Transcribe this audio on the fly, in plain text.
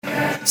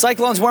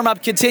Cyclones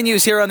warm-up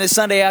continues here on this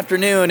Sunday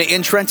afternoon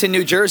in Trenton,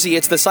 New Jersey.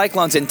 It's the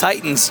Cyclones and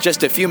Titans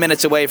just a few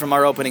minutes away from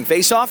our opening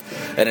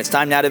face-off, and it's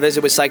time now to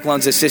visit with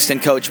Cyclones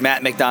assistant coach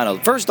Matt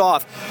Macdonald. First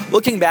off,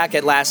 looking back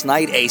at last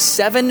night, a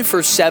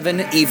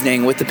 7-for-7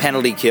 evening with the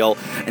penalty kill,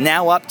 and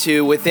now up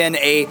to within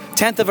a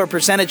tenth of a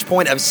percentage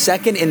point of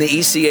second in the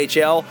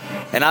ECHL,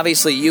 and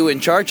obviously you in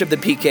charge of the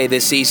PK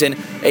this season.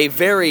 A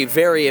very,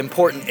 very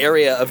important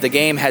area of the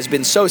game has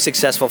been so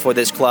successful for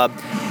this club.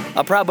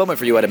 A proud moment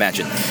for you, I'd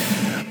imagine.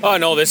 Oh,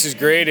 no, this is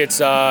great. It's,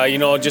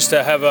 just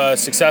to have a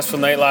successful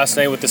night last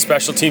night with the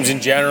special teams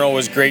in general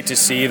was great to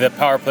see. The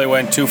power play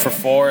went 2 for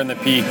 4, and the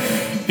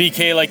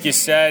PK, like you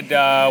said,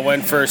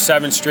 went for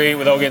 7 straight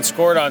without getting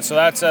scored on. So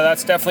that's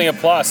definitely a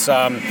plus.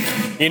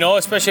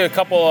 Especially a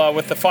couple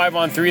with the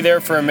 5-on-3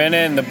 there for a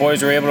minute, and the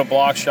boys were able to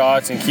block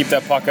shots and keep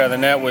that puck out of the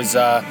net was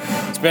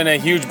it's been a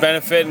huge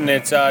benefit, and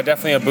it's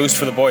definitely a boost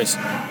for the boys.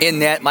 In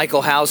net,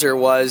 Michael Hauser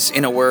was,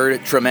 in a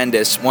word,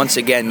 tremendous. Once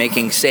again,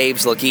 making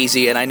saves look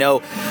easy. And I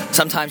know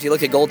sometimes you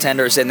look at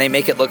goaltenders and they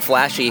make it look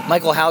flashy.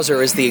 Michael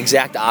Hauser is the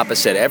exact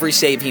opposite. Every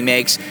save he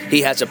makes,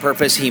 he has a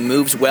purpose. He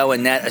moves well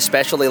in net,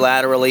 especially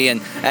laterally.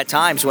 And at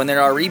times when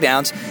there are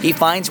rebounds, he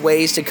finds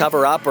ways to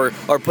cover up or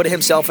put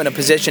himself in a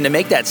position to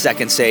make that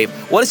second save.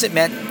 What has it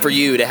meant for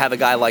you to have a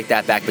guy like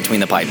that back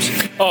between the pipes?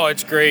 Oh,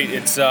 it's great.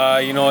 It's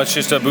it's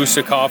just a boost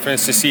of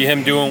confidence to see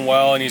him doing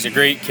well, and he's a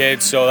great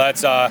kid. So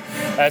that's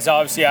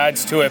obviously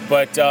adds to it.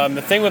 But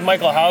the thing with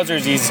Michael Hauser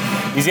is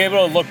he's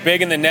able to look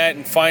big in the net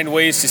and find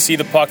ways to see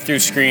the puck through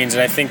screens,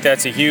 and I think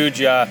that's a huge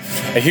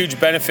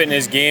benefit in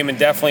his game, and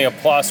definitely a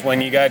plus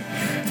when you got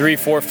 3,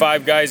 4,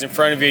 5 guys in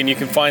front of you and you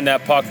can find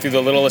that puck through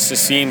the littlest of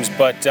seams.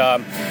 But to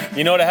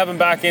have him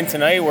back in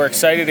tonight, we're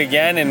excited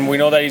again, and we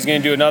know that he's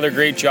going to do another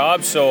great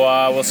job.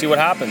 So we'll see what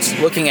happens.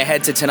 Looking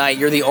ahead to tonight,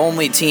 you're the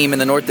only team in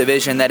the North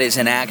Division that is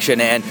in action,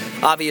 and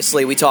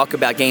obviously we talk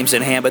about games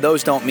in hand, but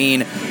those don't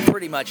mean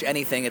pretty much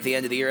anything at the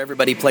end of the year.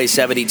 Everybody plays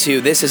 72.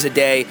 This is a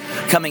day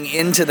coming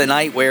into the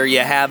night where you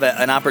have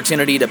an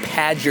opportunity to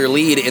pad your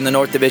lead in the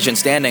North Division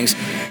standings.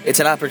 It's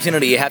an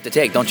opportunity you have to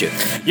take, don't you?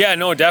 Yeah,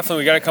 no,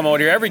 definitely. We got to come out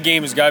here. Every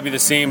game has got to be the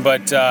same,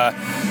 but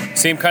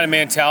same kind of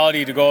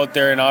mentality to go out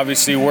there and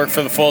obviously work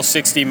for the full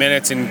 60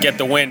 minutes and get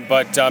the win.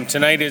 But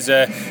tonight it's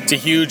a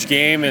huge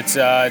game. It's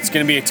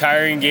going to be a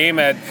tiring game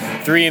at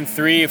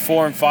 3-3,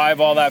 4-5,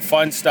 all that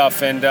fun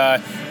stuff. And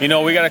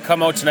we got to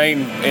come out tonight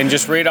and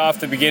just right off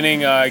the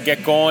beginning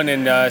get going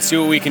and see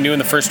what we can do in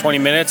the first 20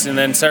 minutes, and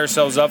then set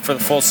ourselves up for the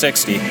full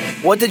 60.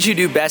 What did you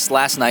do best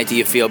last night, do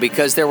you feel?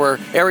 Because there were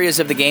areas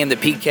of the game, the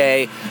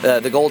PK,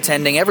 the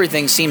goaltending,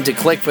 everything seemed to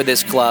click for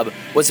this club.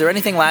 Was there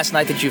anything last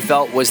night that you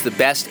felt was the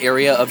best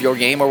area of your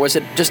game, or was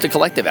it just a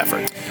collective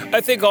effort?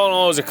 I think all in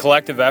all it was a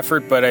collective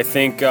effort, but I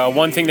think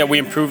one thing that we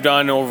improved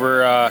on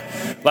over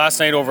last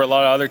night over a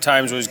lot of other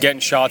times was getting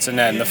shots on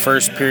net. In the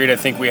first period, I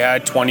think we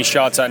had 20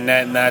 shots on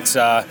net, and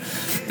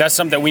that's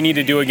something that we need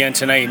to do again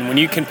tonight. And when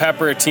you can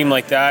pepper a team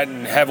like that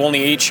and have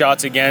only 8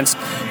 shots against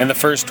in the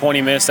first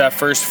 20 minutes, that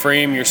first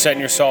frame, you're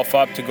setting yourself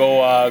up to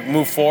go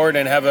move forward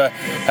and have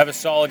a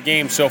solid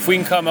game. So if we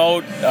can come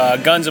out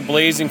guns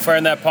a-blazing,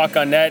 firing that puck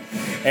on net,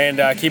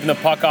 and keeping the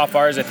puck off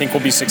ours, I think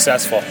we'll be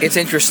successful. It's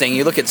interesting.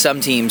 You look at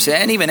some teams,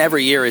 and even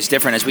every year is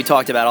different, as we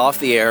talked about off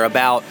the air,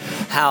 about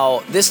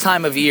how this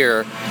time of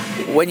year,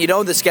 when you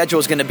know the schedule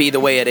is going to be the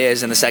way it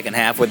is in the second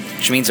half,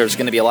 which means there's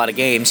going to be a lot of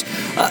games,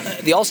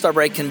 the All-Star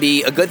break can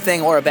be a good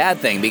thing or a bad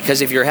thing,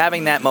 because if you're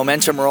having that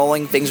momentum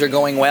rolling, things are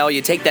going well,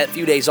 you take that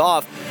few days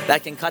off,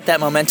 that can cut that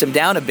momentum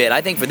down a bit.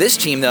 I think for this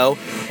team, though,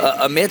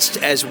 amidst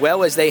as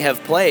well as they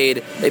have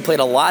played, they played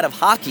a lot of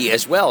hockey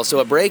as well, so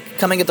a break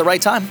coming at the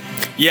right time.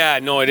 Yeah,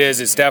 no, it is.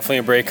 It's definitely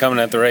a break coming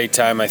at the right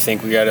time. I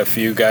think we got a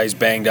few guys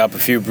banged up, a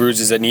few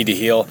bruises that need to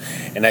heal,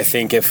 and I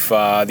think if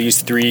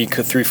these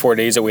 3-4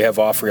 days that we have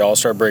off for the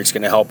All-Star break is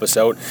going to help us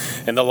out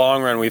in the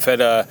long run. We've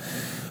had a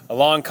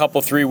long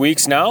 3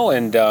 weeks now,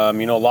 and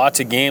lots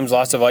of games,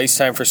 lots of ice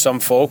time for some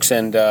folks,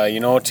 and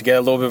to get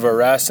a little bit of a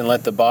rest and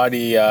let the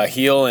body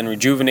heal and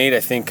rejuvenate, I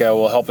think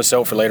will help us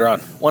out for later on.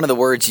 One of the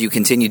words you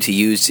continue to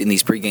use in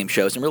these pregame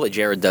shows, and really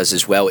Jared does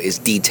as well, is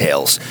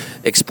details.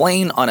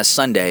 Explain on a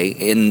Sunday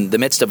in the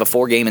midst of a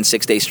 4-game and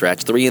 6-day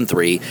stretch,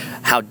 3-3,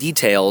 how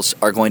details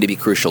are going to be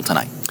crucial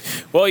tonight.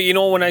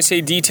 Well, when I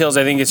say details,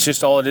 I think it's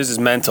just all it is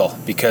mental,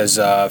 because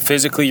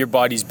physically your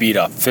body's beat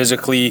up.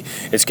 Physically,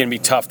 it's going to be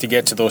tough to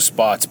get to those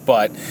spots.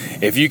 But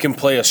if you can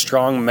play a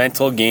strong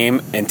mental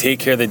game and take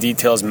care of the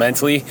details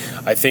mentally,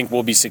 I think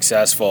we'll be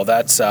successful.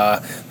 That's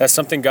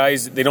something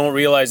guys, they don't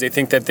realize. They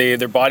think that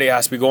their body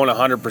has to be going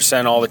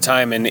 100% all the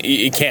time, and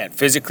it can't.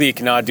 Physically, it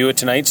cannot do it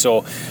tonight.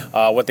 So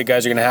what the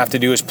guys are going to have to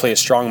do is play a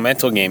strong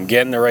mental game,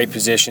 get in the right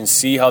position,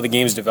 see how the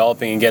game's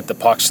developing, and get the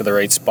pucks to the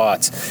right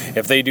spots.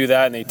 If they do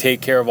that and they take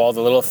care of all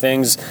the little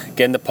things,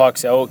 getting the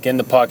pucks out, getting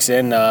the pucks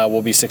in,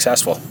 we'll be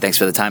successful. Thanks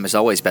for the time as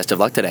always. Best of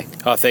luck today.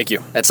 Oh, thank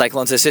you. That's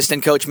Cyclones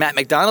assistant coach Matt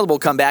Macdonald. We'll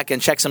come back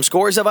and check some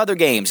scores of other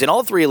games in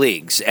all 3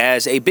 leagues.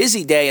 As a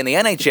busy day in the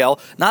NHL,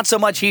 not so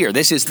much here.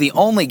 This is the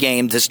only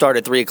game to start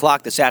at 3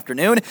 o'clock this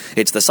afternoon.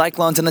 It's the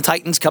Cyclones and the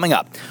Titans coming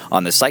up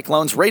on the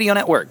Cyclones Radio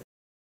Network.